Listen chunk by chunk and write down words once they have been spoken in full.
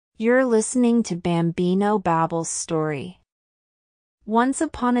You're listening to BambinoBabble's story. Once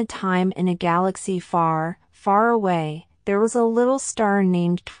upon a time in a galaxy far, far away, there was a little star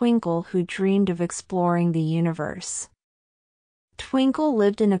named Twinkle who dreamed of exploring the universe. Twinkle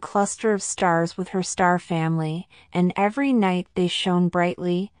lived in a cluster of stars with her star family, and every night they shone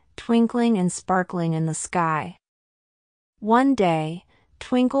brightly, twinkling and sparkling in the sky. One day,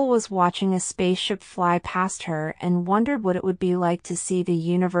 Twinkle was watching a spaceship fly past her and wondered what it would be like to see the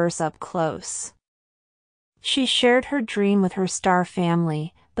universe up close. She shared her dream with her star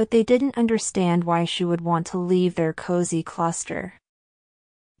family, but they didn't understand why she would want to leave their cozy cluster.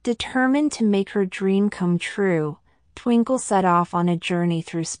 Determined to make her dream come true, Twinkle set off on a journey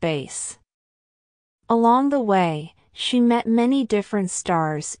through space. Along the way, she met many different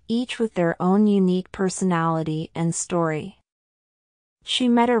stars, each with their own unique personality and story. She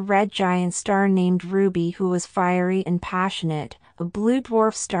met a red giant star named Ruby who was fiery and passionate, a blue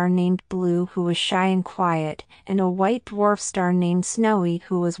dwarf star named Blue who was shy and quiet, and a white dwarf star named Snowy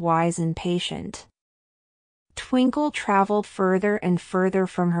who was wise and patient. Twinkle traveled further and further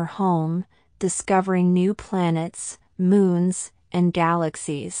from her home, discovering new planets, moons, and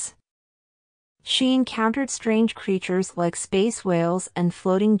galaxies. She encountered strange creatures like space whales and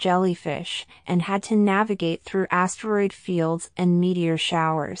floating jellyfish, and had to navigate through asteroid fields and meteor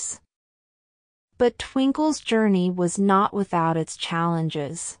showers. But Twinkle's journey was not without its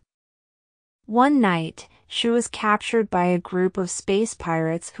challenges. One night, she was captured by a group of space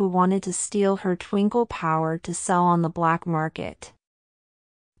pirates who wanted to steal her Twinkle power to sell on the black market.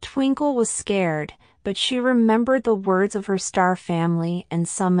 Twinkle was scared, but she remembered the words of her star family and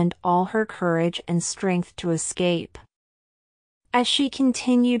summoned all her courage and strength to escape. As she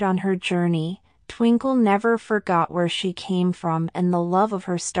continued on her journey, Twinkle never forgot where she came from and the love of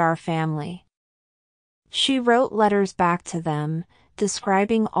her star family. She wrote letters back to them,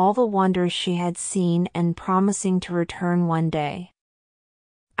 describing all the wonders she had seen and promising to return one day.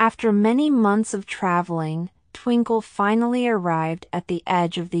 After many months of traveling, Twinkle finally arrived at the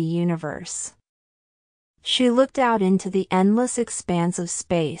edge of the universe. She looked out into the endless expanse of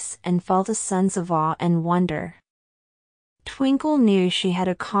space and felt a sense of awe and wonder. Twinkle knew she had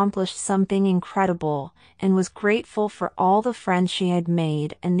accomplished something incredible, and was grateful for all the friends she had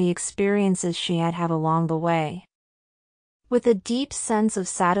made and the experiences she had had along the way. With a deep sense of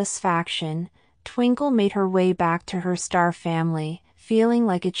satisfaction, Twinkle made her way back to her star family, feeling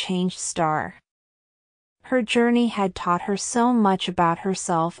like a changed star. Her journey had taught her so much about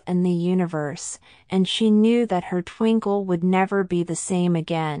herself and the universe, and she knew that her Twinkle would never be the same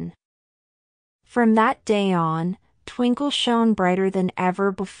again. From that day on, Twinkle shone brighter than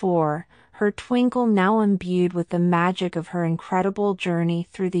ever before, her twinkle now imbued with the magic of her incredible journey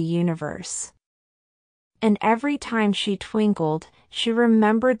through the universe. And every time she twinkled, she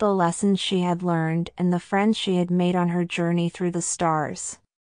remembered the lessons she had learned and the friends she had made on her journey through the stars.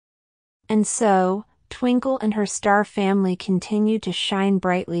 And so, Twinkle and her star family continued to shine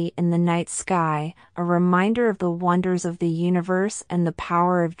brightly in the night sky, a reminder of the wonders of the universe and the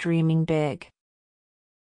power of dreaming big.